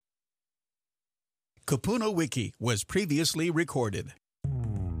KupunaWiki was previously recorded.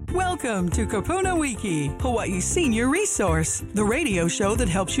 Welcome to KupunaWiki, Hawaii's senior resource, the radio show that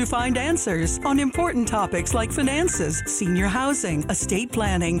helps you find answers on important topics like finances, senior housing, estate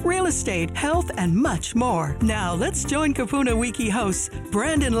planning, real estate, health, and much more. Now, let's join KupunaWiki hosts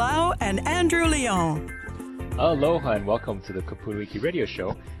Brandon Lau and Andrew Leon. Aloha and welcome to the KupunaWiki radio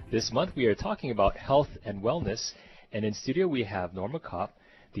show. This month we are talking about health and wellness, and in studio we have Norma Kop,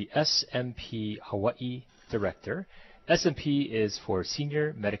 the SMP Hawaii Director. SMP is for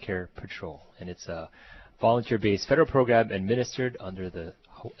Senior Medicare Patrol, and it's a volunteer-based federal program administered under the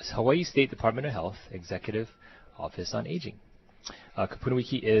Hawaii State Department of Health Executive Office on Aging.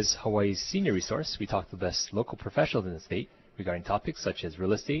 KupunaWiki is Hawaii's senior resource. We talk to the best local professionals in the state regarding topics such as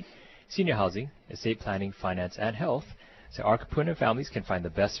real estate, senior housing, estate planning, finance, and health, so our Kupuna families can find the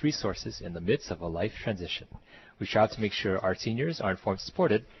best resources in the midst of a life transition. We strive to make sure our seniors are informed and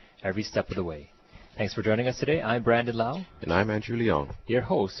supported every step of the way. Thanks for joining us today. I'm Brandon Lau. And I'm Andrew Leong, your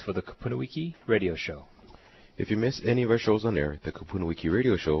host for the KupunaWiki radio show. If you missed any of our shows on air, the KupunaWiki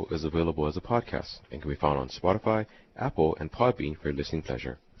radio show is available as a podcast and can be found on Spotify, Apple, and Podbean for your listening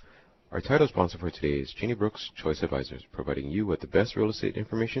pleasure. Our title sponsor for today is Cheney Brooks Choice Advisors, providing you with the best real estate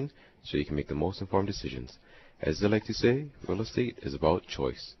information so you can make the most informed decisions. As they like to say, real estate is about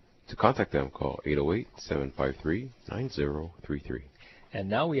choice. To contact them, call 808-753-9033. And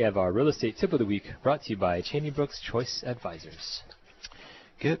now we have our real estate tip of the week, brought to you by Cheney Brooks Choice Advisors.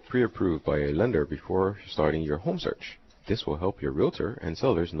 Get pre-approved by a lender before starting your home search. This will help your realtor and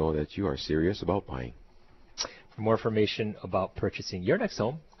sellers know that you are serious about buying. For more information about purchasing your next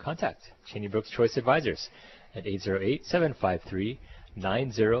home, contact Cheney Brooks Choice Advisors at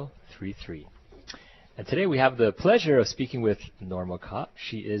 808-753-9033. And today we have the pleasure of speaking with Norma Kop.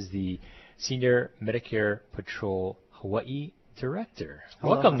 She is the Senior Medicare Patrol Hawaii Director.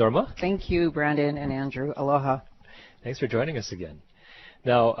 Aloha. Welcome, Norma. Thank you, Brandon and Andrew. Aloha. Thanks for joining us again.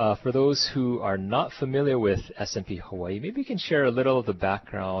 Now, for those who are not familiar with SMP Hawaii, maybe you can share a little of the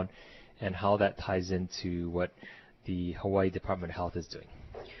background and how that ties into what the Hawaii Department of Health is doing.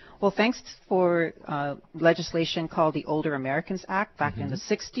 Well, thanks for legislation called the Older Americans Act back in the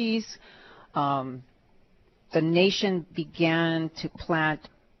 60s. The nation began to plant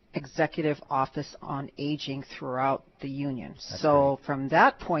executive office on aging throughout the union. That's so great. From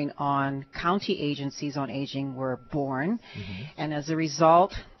that point on, county agencies on aging were born. And as a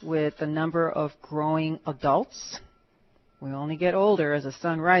result, with the number of growing adults, we only get older as the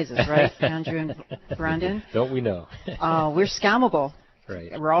sun rises, right, Andrew and Brandon? Don't we know? We're scammable.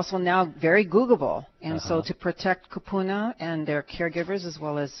 Right. We're also now very Googleable. And so to protect Kupuna and their caregivers as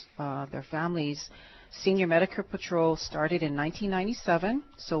well as their families, Senior Medicare Patrol started in 1997.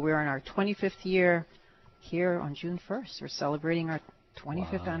 So we're in our 25th year here on June 1st. We're celebrating our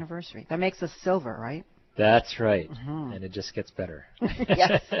 25th anniversary. That makes us silver, right? That's right. And it just gets better.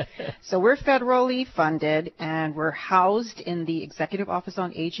 Yes. So we're federally funded, and we're housed in the Executive Office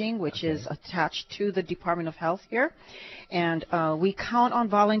on Aging, which is attached to the Department of Health here. And we count on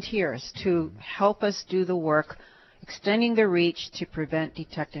volunteers to help us do the work, extending the reach to prevent,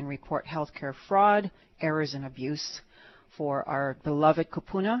 detect, and report healthcare fraud, errors, and abuse for our beloved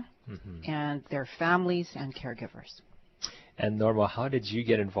Kupuna and their families and caregivers. And Norma, how did you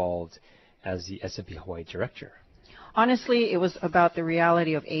get involved as the SMP Hawaii Director? Honestly, it was about the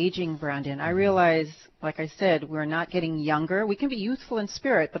reality of aging, Brandon. I realize, like I said, we're not getting younger. We can be youthful in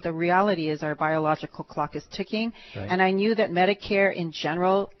spirit, but the reality is our biological clock is ticking. Right. And I knew that Medicare in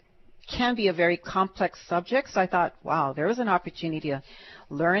general can be a very complex subject. So I thought, wow, there was an opportunity to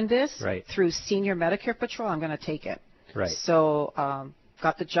learn this through Senior Medicare Patrol. I'm going to take it. Right. So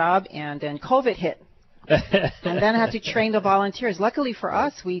got the job, and then COVID hit. And then I had to train the volunteers. Luckily for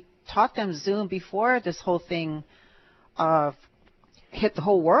us, we taught them Zoom before this whole thing hit the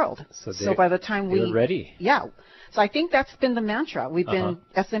whole world. So by the time we were ready. Yeah. So I think that's been the mantra. We've been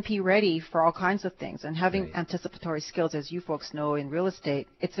SMP ready for all kinds of things, and having anticipatory skills, as you folks know in real estate,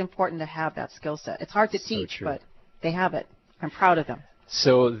 it's important to have that skill set. It's hard to teach, but they have it. I'm proud of them.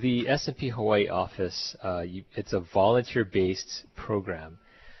 So the SMP Hawaii office, it's a volunteer-based program.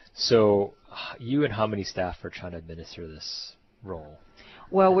 So you and how many staff are trying to administer this role?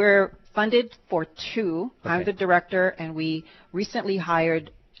 Well, we're funded for 2. I'm the director, and we recently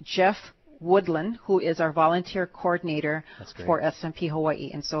hired Jeff Woodland, who is our volunteer coordinator for SMP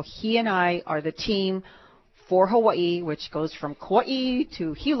Hawaii. And so he and I are the team for Hawaii, which goes from Kauai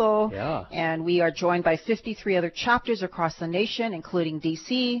to Hilo. And we are joined by 53 other chapters across the nation, including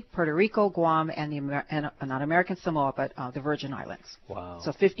D.C., Puerto Rico, Guam, and not American Samoa, but the Virgin Islands. Wow.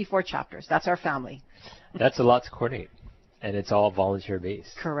 So 54 chapters. That's our family. That's a lot to coordinate. And it's all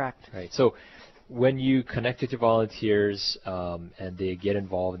volunteer-based. Correct. Right. So when you connect with your volunteers and they get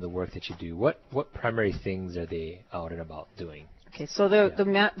involved in the work that you do, what primary things are they out and about doing? Okay, so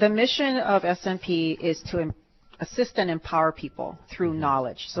the mission of SMP is to assist and empower people through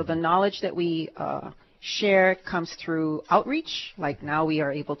knowledge. So the knowledge that we share comes through outreach. Like now we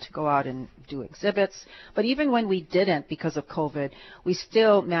are able to go out and do exhibits. But even when we didn't because of COVID, we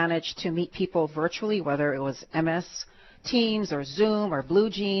still managed to meet people virtually, whether it was MS Teams or Zoom or Blue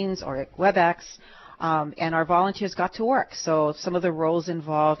Jeans or WebEx. And our volunteers got to work. So some of the roles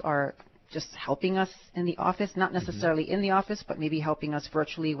involved are just helping us in the office, not necessarily in the office, but maybe helping us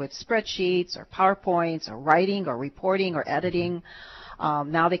virtually with spreadsheets or PowerPoints or writing or reporting or editing.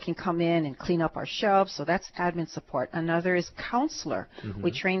 Now they can come in and clean up our shelves, so that's admin support. Another is counselor.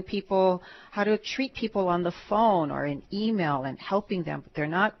 We train people how to treat people on the phone or in email and helping them. They're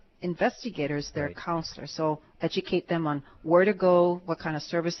not investigators, they're counselors. So educate them on where to go, what kind of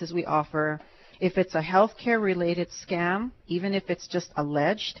services we offer. If it's a healthcare related scam, even if it's just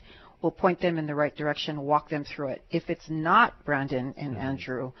alleged, we'll point them in the right direction, walk them through it. If it's not, Brandon and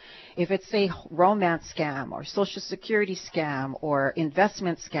Andrew, if it's a romance scam or social security scam or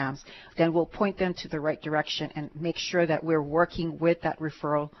investment scams, then we'll point them to the right direction and make sure that we're working with that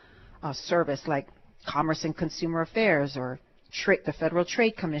referral service like Commerce and Consumer Affairs or the Federal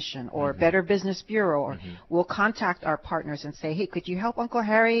Trade Commission or Better Business Bureau, or we'll contact our partners and say, hey, could you help Uncle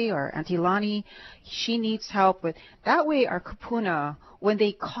Harry or Auntie Lonnie? She needs help with. That way our kupuna, when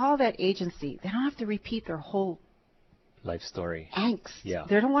they call that agency, they don't have to repeat their whole life story. Angst. Yeah.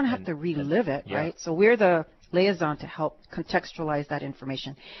 They don't want to have to relive it, right? So we're the liaison to help contextualize that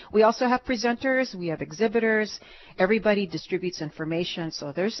information. We also have presenters, we have exhibitors, everybody distributes information,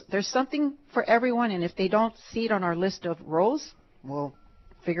 so there's something for everyone, and if they don't see it on our list of roles, we'll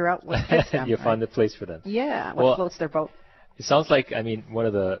figure out what fits them. You'll find the place for them. Yeah, what floats their boat. It sounds like, I mean, one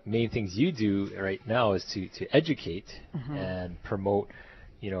of the main things you do right now is to educate and promote,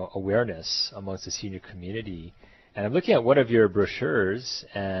 awareness amongst the senior community. And I'm looking at one of your brochures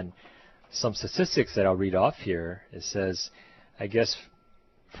and some statistics that I'll read off here. It says, I guess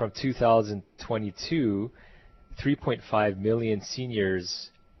from 2022, 3.5 million seniors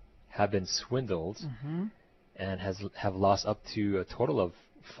have been swindled and have lost up to a total of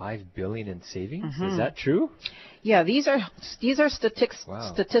 $5 billion in savings. Is that true? Yeah, these are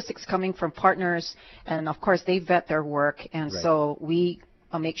statistics coming from partners, and of course they vet their work, and so we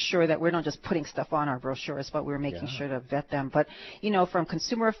make sure that we're not just putting stuff on our brochures, but we're making sure to vet them. But, from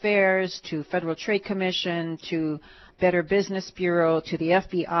Consumer Affairs to Federal Trade Commission to Better Business Bureau to the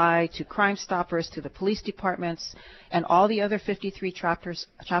FBI to Crime Stoppers to the police departments and all the other 53 chapters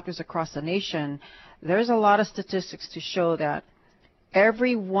across the nation, there's a lot of statistics to show that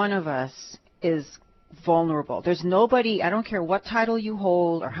every one of us is vulnerable. There's nobody, I don't care what title you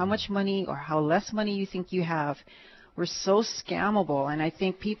hold or how much money or how less money you think you have, we're so scammable, and I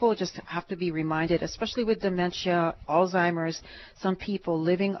think people just have to be reminded, especially with dementia, Alzheimer's, some people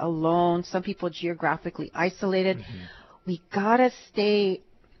living alone, some people geographically isolated. We got to stay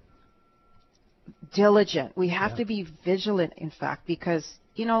diligent. We have to be vigilant, in fact, because,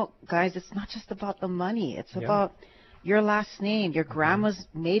 guys, it's not just about the money. It's about your last name, your grandma's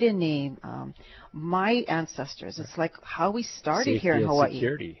maiden name, my ancestors. It's like how we started Safety here in Hawaii.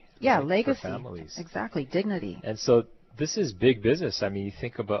 Security. Yeah, right, legacy. for families. Exactly, dignity. And so this is big business. I mean, you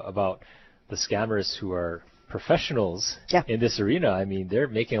think about the scammers who are professionals in this arena. I mean, they're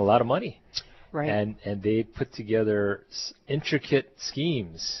making a lot of money. Right. And they put together intricate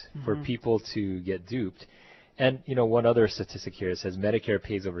schemes for people to get duped. And, one other statistic here says Medicare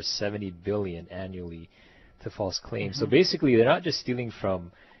pays over $70 billion annually to false claims. So basically, they're not just stealing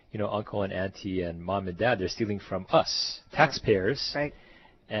from, uncle and auntie and mom and dad. They're stealing from us, taxpayers. Right.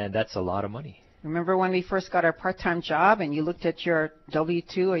 And that's a lot of money. Remember when we first got our part-time job and you looked at your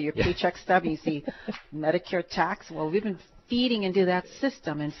W-2 or your paycheck stub and you see Medicare tax? Well, we've been feeding into that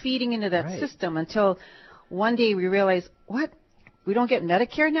system and feeding into that system until one day we realized, what? We don't get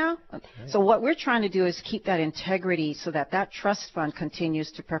Medicare now? So what we're trying to do is keep that integrity so that trust fund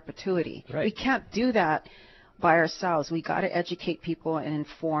continues to perpetuity. We can't do that by ourselves. We got to educate people and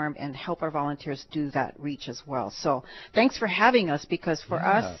inform and help our volunteers do that reach as well. So thanks for having us, because for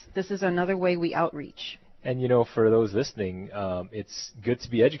us, this is another way we outreach. And, for those listening, it's good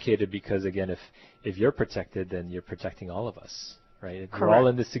to be educated because, again, if you're protected, then you're protecting all of us, right? We're all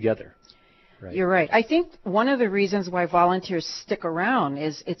in this together. Right. You're right. I think one of the reasons why volunteers stick around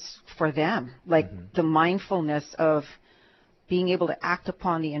is it's for them, like the mindfulness of being able to act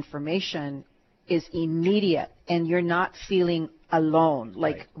upon the information is immediate, and you're not feeling alone.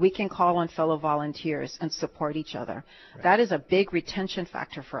 Like Right. we can call on fellow volunteers and support each other. Right. That is a big retention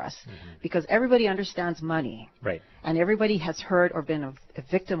factor for us because everybody understands money. Right. And everybody has heard or been a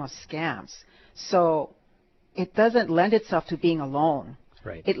victim of scams. So it doesn't lend itself to being alone.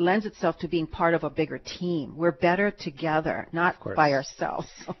 Right. It lends itself to being part of a bigger team. We're better together, not by ourselves.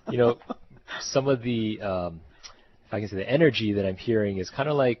 You know, some of the, if I can say, the energy that I'm hearing is kind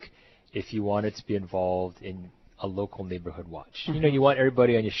of like if you wanted to be involved in a local neighborhood watch. You know, you want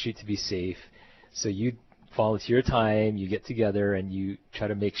everybody on your street to be safe, so you volunteer time, you get together, and you try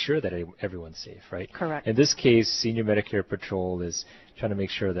to make sure that everyone's safe, right? Correct. In this case, Senior Medicare Patrol is trying to make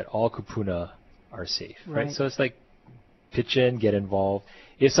sure that all kupuna are safe, right? So it's like pitch in, get involved.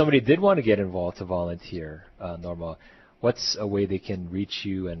 If somebody did want to get involved to volunteer, Norma, what's a way they can reach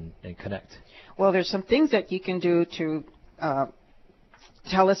you and connect? Well, there's some things that you can do to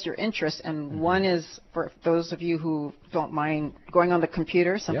tell us your interest, and one is for those of you who don't mind going on the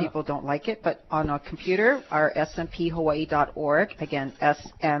computer. Some people don't like it, but on a computer, our SMPHawaii.org, again,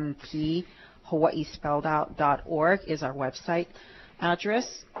 SMP Hawaii spelled out .org is our website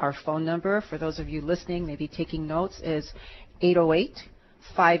address. Our phone number, for those of you listening, maybe taking notes, is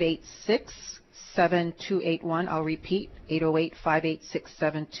 808-586-7281. I'll repeat,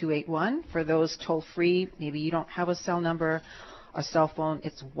 808-586-7281. For those toll-free, maybe you don't have a cell number, a cell phone,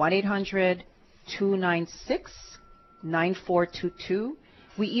 it's 1-800-296-9422.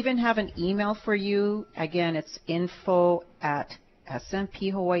 We even have an email for you. Again, it's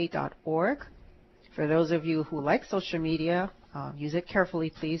info@smphawaii.org. For those of you who like social media, use it carefully,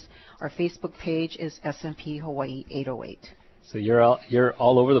 please. Our Facebook page is SMP Hawaii 808. So you're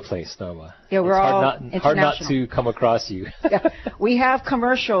all over the place, Norma. Yeah, we're hard not to come across you. Yeah. We have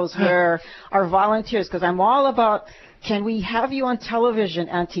commercials where our volunteers, because I'm all about, can we have you on television,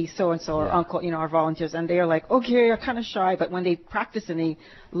 Auntie so-and-so or Uncle, our volunteers, and they're like, okay, you're kind of shy, but when they practice and they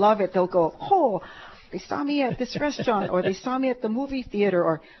love it, they'll go, oh, they saw me at this restaurant, or they saw me at the movie theater,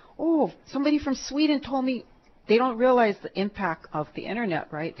 or, oh, somebody from Sweden told me. They don't realize the impact of the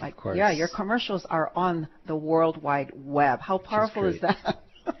internet, right? Like, yeah, your commercials are on the World Wide Web. How powerful is that?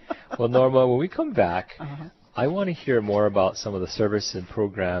 Well, Norma, when we come back, I want to hear more about some of the service and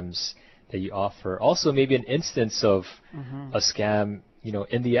programs that you offer. Also, maybe an instance of a scam,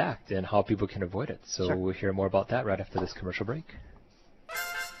 in the act and how people can avoid it. So we'll hear more about that right after this commercial break.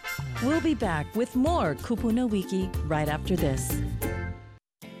 We'll be back with more KupunaWiki right after this.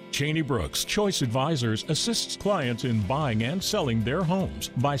 Cheney Brooks Choice Advisors assists clients in buying and selling their homes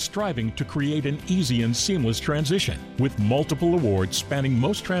by striving to create an easy and seamless transition. With multiple awards spanning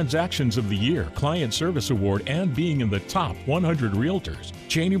most transactions of the year, Client Service Award, and being in the top 100 realtors,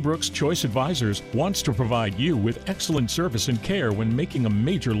 Cheney Brooks Choice Advisors wants to provide you with excellent service and care when making a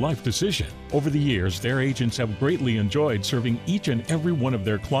major life decision. Over the years, their agents have greatly enjoyed serving each and every one of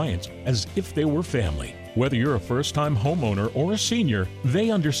their clients as if they were family. Whether you're a first-time homeowner or a senior, they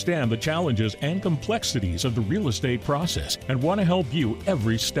understand the challenges and complexities of the real estate process and want to help you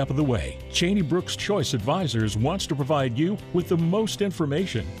every step of the way. Cheney Brooks Choice Advisors wants to provide you with the most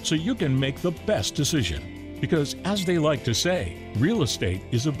information so you can make the best decision. Because, as they like to say, real estate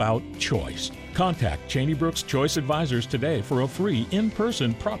is about choice. Contact Cheney Brooks Choice Advisors today for a free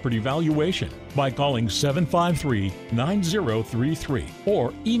in-person property valuation by calling 753-9033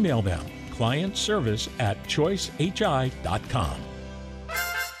 or email them clientservice@choicehi.com.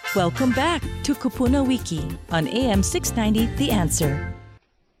 Welcome back to KupunaWiki on AM 690 The Answer.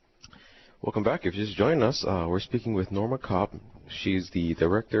 Welcome back. If you're just joining us, we're speaking with Norma Kop. She's the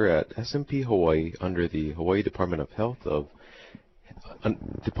director at SMP Hawaii under the Hawaii Department of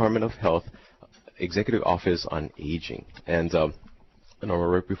Health Executive Office on Aging. And Norma,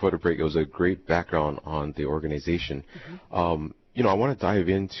 right before the break, it was a great background on the organization. I want to dive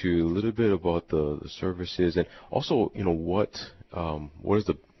into a little bit about the services and also, what is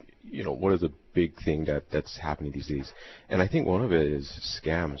the big thing that's happening these days. And I think one of it is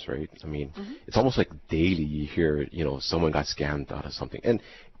scams, right? I mean, it's almost like daily you hear, someone got scammed out of something. And,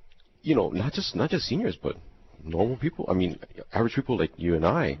 not just seniors, but normal people. I mean, average people like you and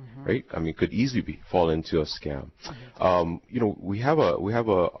I, right? I mean, could easily fall into a scam. We have a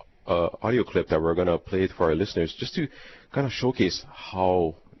audio clip that we're going to play for our listeners just to kind of showcase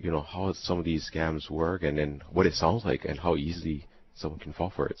how some of these scams work and then what it sounds like and how easily someone can fall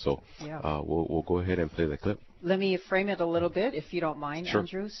for it. So we'll go ahead and play the clip. Let me frame it a little bit, if you don't mind,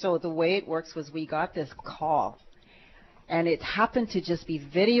 Andrew. So the way it works was we got this call, and it happened to just be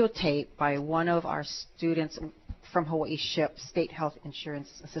videotaped by one of our students from Hawaii SHIP, State Health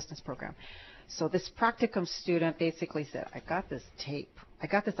Insurance Assistance Program. So this practicum student basically said, I got this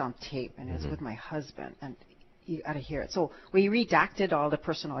on tape, and it was with my husband. And, you got to hear it. So we redacted all the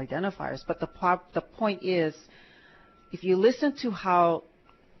personal identifiers, but the point is, if you listen to how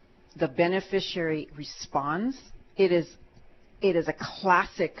the beneficiary responds, it is a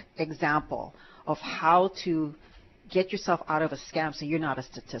classic example of how to get yourself out of a scam so you're not a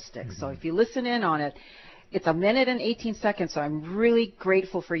statistic. So if you listen in on it, it's 1 minute and 18 seconds, so I'm really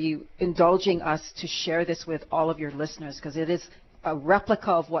grateful for you indulging us to share this with all of your listeners, because it is a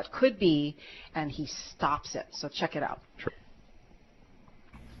replica of what could be, and he stops it. So check it out. Sure.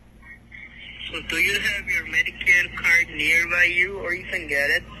 So do you have your Medicare card nearby you, or you can get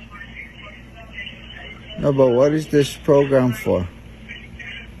it? No, but what is this program for?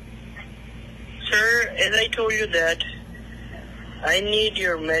 Sir, as I told you that, I need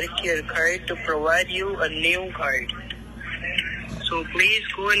your Medicare card to provide you a new card. So please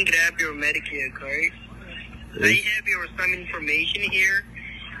go and grab your Medicare card. I have some information here.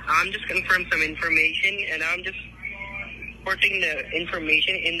 I'm just confirming some information, and I'm just putting the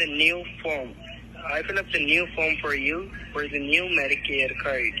information in the new form. I fill up the new form for you for the new Medicare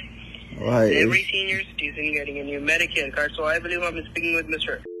card. Right. Every senior citizen getting a new Medicare card, so I believe I'm speaking with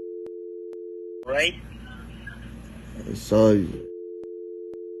Mr. Right? So,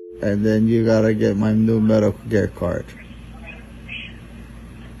 and then you gotta get my new Medicare card.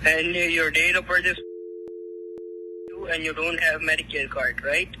 And your date of birth is and you don't have Medicare card,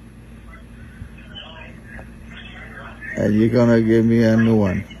 right? And you're gonna give me a new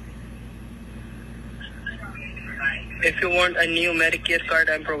one. If you want a new Medicare card,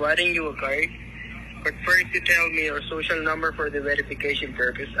 I'm providing you a card. But first you tell me your social number for the verification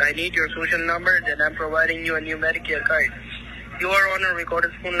purpose. I need your social number, then I'm providing you a new Medicare card. You are on a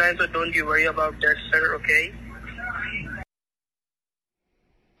recorded phone line, so don't you worry about that, sir, okay?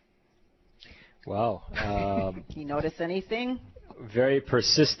 Wow. You notice anything? Very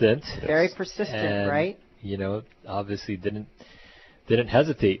persistent. Very persistent, and, right? You know, obviously didn't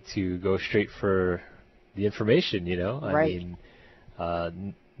hesitate to go straight for the information, you know. Right. I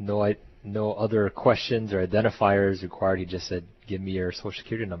mean, no other questions or identifiers required. He just said, give me your social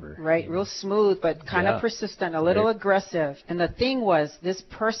security number. Right, real smooth, but kind of persistent, a little aggressive. And the thing was, this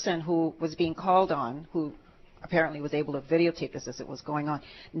person who was being called on, who apparently was able to videotape this as it was going on,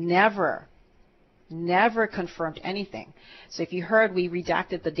 never confirmed anything. So if you heard, we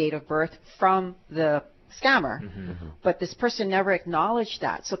redacted the date of birth from the scammer, but this person never acknowledged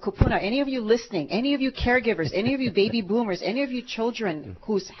that. So Kupuna, any of you listening, any of you caregivers, any of you baby boomers, any of you children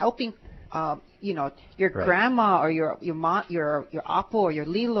who's helping, your grandma or your mom, your apo or your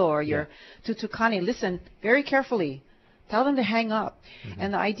lilo or your tutukani, listen very carefully. Tell them to hang up.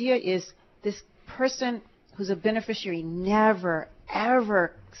 And the idea is this person who's a beneficiary never,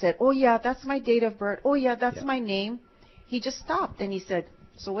 ever said, oh yeah, that's my date of birth. Oh yeah, that's my name. He just stopped and he said,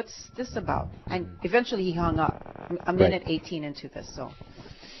 so what's this about? And eventually he hung up a minute 18 into this. So,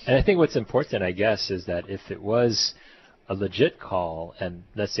 and I think what's important, I guess, is that if it was a legit call and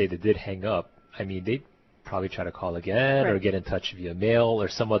let's say they did hang up, I mean, they'd probably try to call again or get in touch via mail or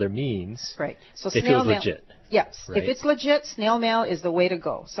some other means. Right. So if it was legit. Yes. Right? If it's legit, snail mail is the way to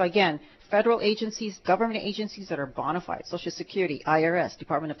go. So again, federal agencies, government agencies that are bona fide, Social Security, IRS,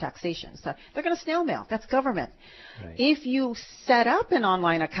 Department of Taxation, so they're going to snail mail. That's government. Right. If you set up an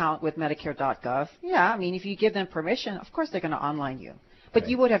online account with Medicare.gov, I mean, if you give them permission, of course they're going to online you. But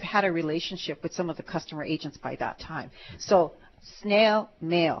you would have had a relationship with some of the customer agents by that time. So snail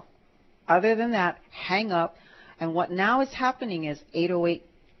mail. Other than that, hang up. And what now is happening is 808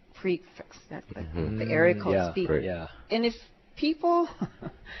 prefix, the area code speak. And if people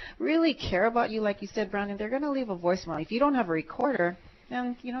really care about you, like you said, Brandon, they're going to leave a voicemail. If you don't have a recorder,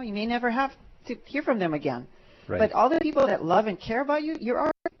 then you may never have to hear from them again. Right. But all the people that love and care about you, you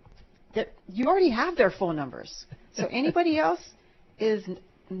already have their phone numbers. So anybody else is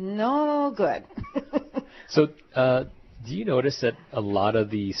no good. So do you notice that a lot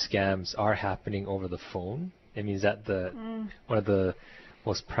of the scams are happening over the phone? I mean, is that one of the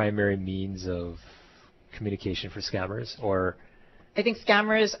most primary means of communication for scammers? Or I think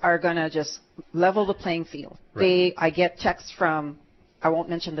scammers are going to just level the playing field. I get texts from, I won't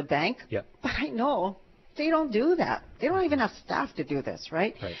mention the bank, but I know they don't do that. They don't even have staff to do this,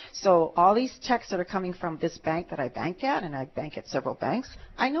 right? So all these texts that are coming from this bank that I bank at, and I bank at several banks,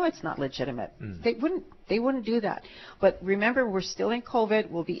 I know it's not legitimate. They wouldn't do that. But remember, we're still in COVID.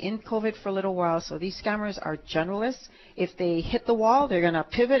 We'll be in COVID for a little while. So these scammers are generalists. If they hit the wall, they're going to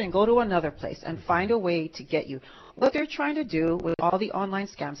pivot and go to another place and find a way to get you. What they're trying to do with all the online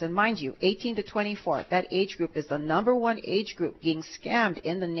scams, and mind you, 18 to 24, that age group is the #1 age group being scammed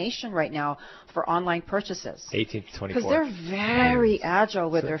in the nation right now for online purchases. 18 to because they're very agile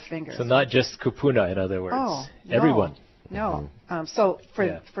with their fingers. So not just kupuna, in other words. Oh, no. Everyone. No. So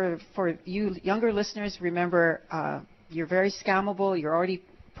for you younger listeners, remember you're very scammable. You're already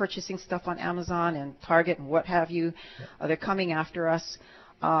purchasing stuff on Amazon and Target and what have you. They're coming after us.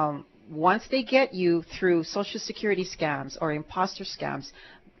 Once they get you through Social Security scams or imposter scams,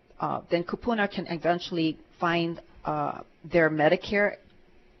 then Kupuna can eventually find their Medicare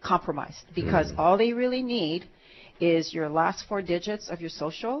compromised, because all they really need is your last 4 digits of your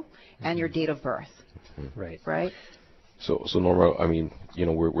social and your date of birth. Right. So Norma, I mean,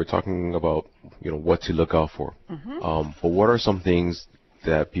 we're talking about what to look out for. But what are some things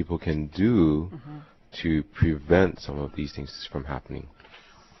that people can do to prevent some of these things from happening?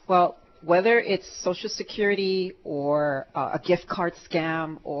 Well, whether it's Social Security or a gift card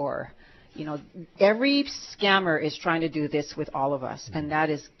scam, or every scammer is trying to do this with all of us, and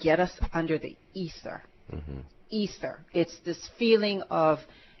that is get us under the ether. Ether. It's this feeling of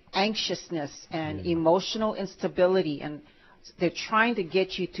anxiousness and emotional instability, and they're trying to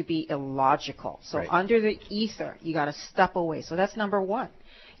get you to be illogical. So under the ether, you got to step away. So that's number one.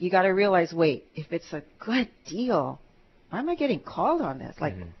 You got to realize, wait, if it's a good deal, why am I getting called on this?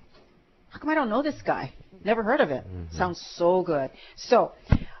 Like, how come I don't know this guy? Never heard of it. Sounds so good. So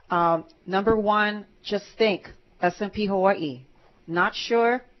number one, just think, SMP Hawaii. Not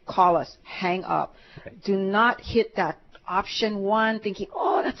sure? Call us. Hang up. Do not hit that option 1 thinking,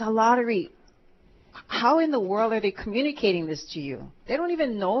 oh, that's a lottery. How in the world are they communicating this to you? They don't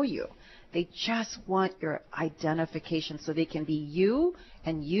even know you. They just want your identification so they can be you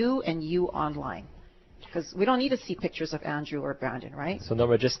and you and you online. Because we don't need to see pictures of Andrew or Brandon, right? So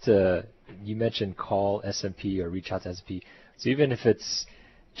Norma, you mentioned call SMP or reach out to SMP. So even if it's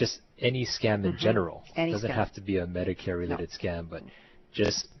just any scam in general, it doesn't have to be a Medicare-related scam, but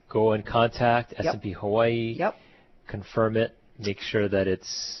just go and contact SMP Hawaii, confirm it, make sure that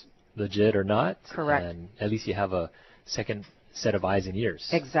it's legit or not. Correct. And at least you have a second set of eyes and ears.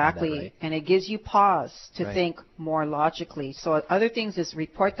 Exactly. That, right? And it gives you pause to think more logically. So other things is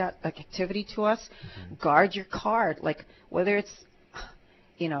report that activity to us. Guard your card. Like whether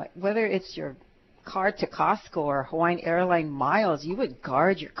it's your card to Costco or Hawaiian Airline miles, you would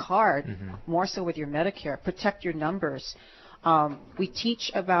guard your card more so with your Medicare. Protect your numbers. We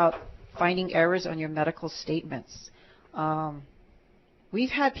teach about finding errors on your medical statements. We've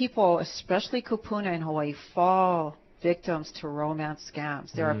had people, especially kupuna in Hawaii, fall victims to romance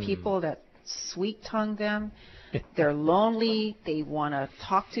scams. There are people that sweet-tongue them. They're lonely. They want to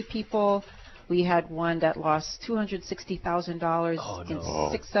talk to people. We had one that lost $260,000 in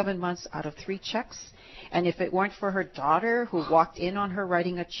 6-7 months out of 3 checks. And if it weren't for her daughter who walked in on her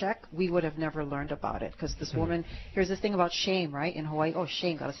writing a check, we would have never learned about it. Because this woman, here's the thing about shame, right? In Hawaii,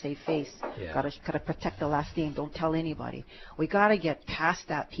 shame, got to save face. Got to protect the last name. Don't tell anybody. We got to get past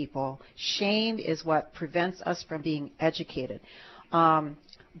that, people. Shame is what prevents us from being educated.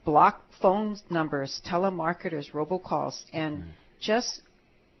 Block phone numbers, telemarketers, robocalls, and just...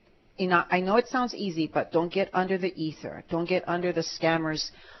 I know it sounds easy, but don't get under the ether. Don't get under the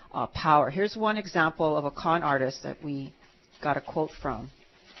scammer's power. Here's one example of a con artist that we got a quote from.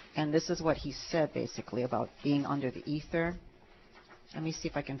 And this is what he said, basically, about being under the ether. Let me see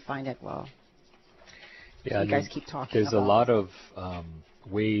if I can find it well. Yeah, you guys keep talking There's a lot of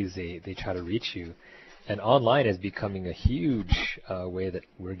ways they try to reach you. And online is becoming a huge way that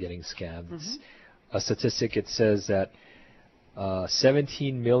we're getting scammed. A statistic, it says that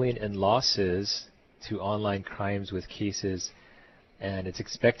 17 million in losses to online crimes with cases, and it's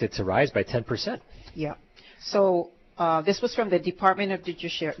expected to rise by 10%. Yeah. So this was from the Department of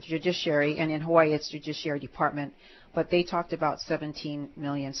Judiciary, and in Hawaii it's Judiciary Department, but they talked about 17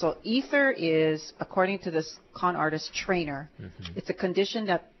 million. So ether is, according to this con artist trainer, it's a condition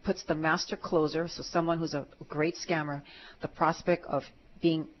that puts the master closer, so someone who's a great scammer, the prospect of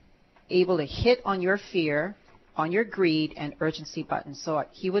being able to hit on your fear, on your greed and urgency buttons. So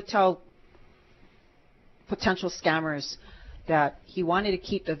he would tell potential scammers that he wanted to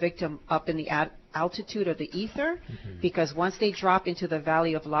keep the victim up in the altitude of the ether, because once they drop into the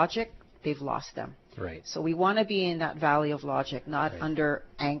valley of logic, they've lost them. Right. So we want to be in that valley of logic, not under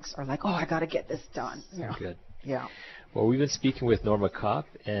angst or like, I got to get this done. Good. Yeah. Well, we've been speaking with Norma Kop,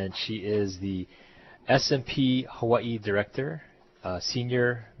 and she is the SMP Hawaii Director,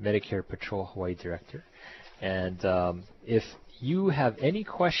 Senior Medicare Patrol Hawaii Director. And if you have any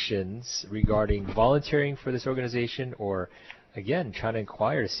questions regarding volunteering for this organization, or again trying to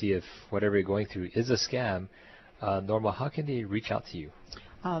inquire to see if whatever you're going through is a scam, Norma, how can they reach out to you?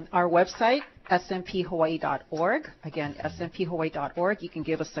 Our website, SMPHawaii.org. Again, SMPHawaii.org. You can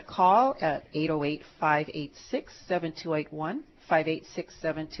give us a call at 808-586-7281,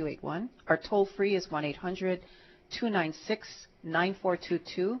 586-7281. Our toll-free is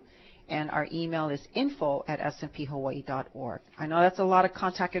 1-800-296-9422. And our email is info@smphawaii.org. I know that's a lot of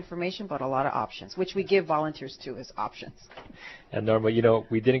contact information, but a lot of options, which we give volunteers too as options. And Norma,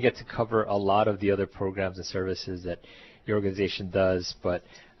 we didn't get to cover a lot of the other programs and services that your organization does, but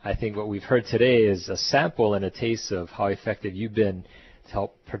I think what we've heard today is a sample and a taste of how effective you've been to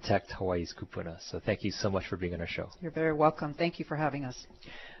help protect Hawaii's kupuna. So thank you so much for being on our show. You're very welcome. Thank you for having us.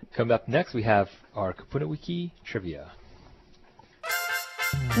 Coming up next, we have our KupunaWiki trivia.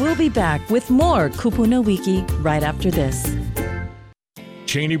 We'll be back with more KupunaWiki right after this.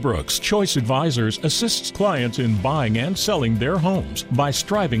 Cheney Brooks Choice Advisors assists clients in buying and selling their homes by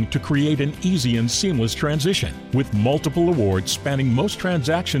striving to create an easy and seamless transition. With multiple awards spanning most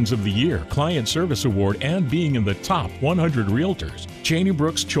transactions of the year, Client Service Award, and being in the top 100 realtors, Cheney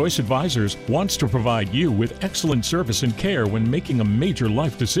Brooks Choice Advisors wants to provide you with excellent service and care when making a major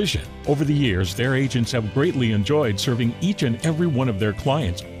life decision. Over the years, their agents have greatly enjoyed serving each and every one of their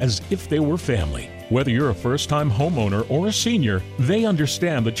clients as if they were family. Whether you're a first-time homeowner or a senior, they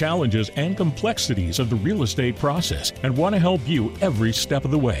understand the challenges and complexities of the real estate process and want to help you every step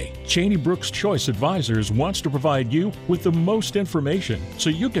of the way. Cheney Brooks Choice Advisors wants to provide you with the most information so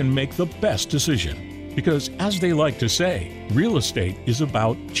you can make the best decision. Because, as they like to say, real estate is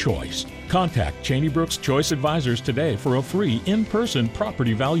about choice. Contact Cheney Brooks Choice Advisors today for a free in-person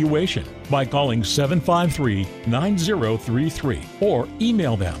property valuation by calling 753-9033 or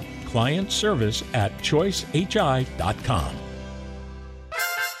email them clientservice@choicehi.com.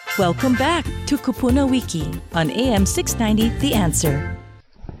 Welcome back to KupunaWiki on AM 690 The Answer.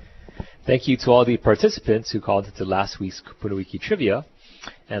 Thank you to all the participants who called into last week's KupunaWiki trivia.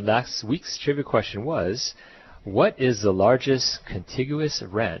 And last week's trivia question was, what is the largest contiguous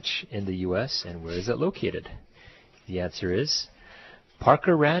ranch in the U.S. and where is it located? The answer is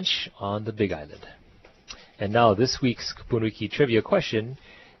Parker Ranch on the Big Island. And now this week's KupunaWiki trivia question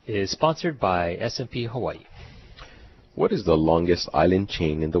is sponsored by SMP Hawaii. What is the longest island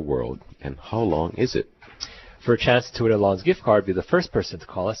chain in the world, and how long is it? For a chance to win a Long's gift card, be the first person to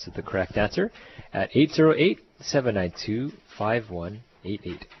call us with the correct answer at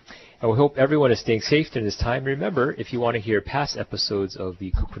 808-792-5188. And we hope everyone is staying safe during this time. Remember, if you want to hear past episodes of the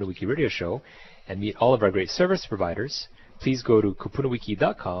KupunaWiki radio show and meet all of our great service providers, please go to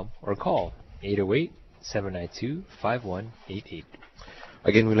KupunaWiki.com or call 808-792-5188.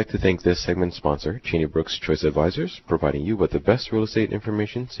 Again, we'd like to thank this segment's sponsor, Cheney Brooks Choice Advisors, providing you with the best real estate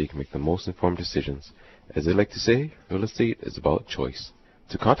information so you can make the most informed decisions. As they like to say, real estate is about choice.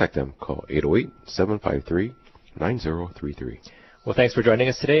 To contact them, call 808-753-9033. Well, thanks for joining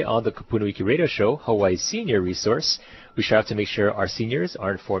us today on the KupunaWiki radio show, Hawaii's senior resource. We strive to make sure our seniors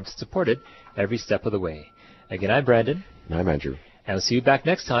are informed and supported every step of the way. Again, I'm Brandon. And I'm Andrew. And we'll see you back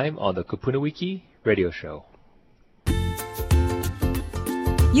next time on the KupunaWiki radio show.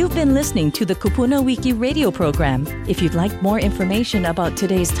 You've been listening to the KupunaWiki radio program. If you'd like more information about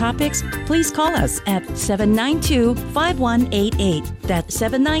today's topics, please call us at 792-5188. That's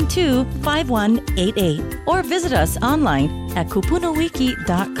 792-5188. Or visit us online at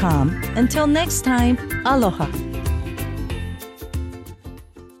KupunaWiki.com. Until next time, aloha.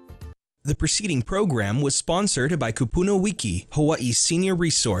 The preceding program was sponsored by KupunaWiki, Hawaii's senior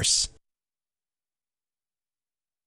resource.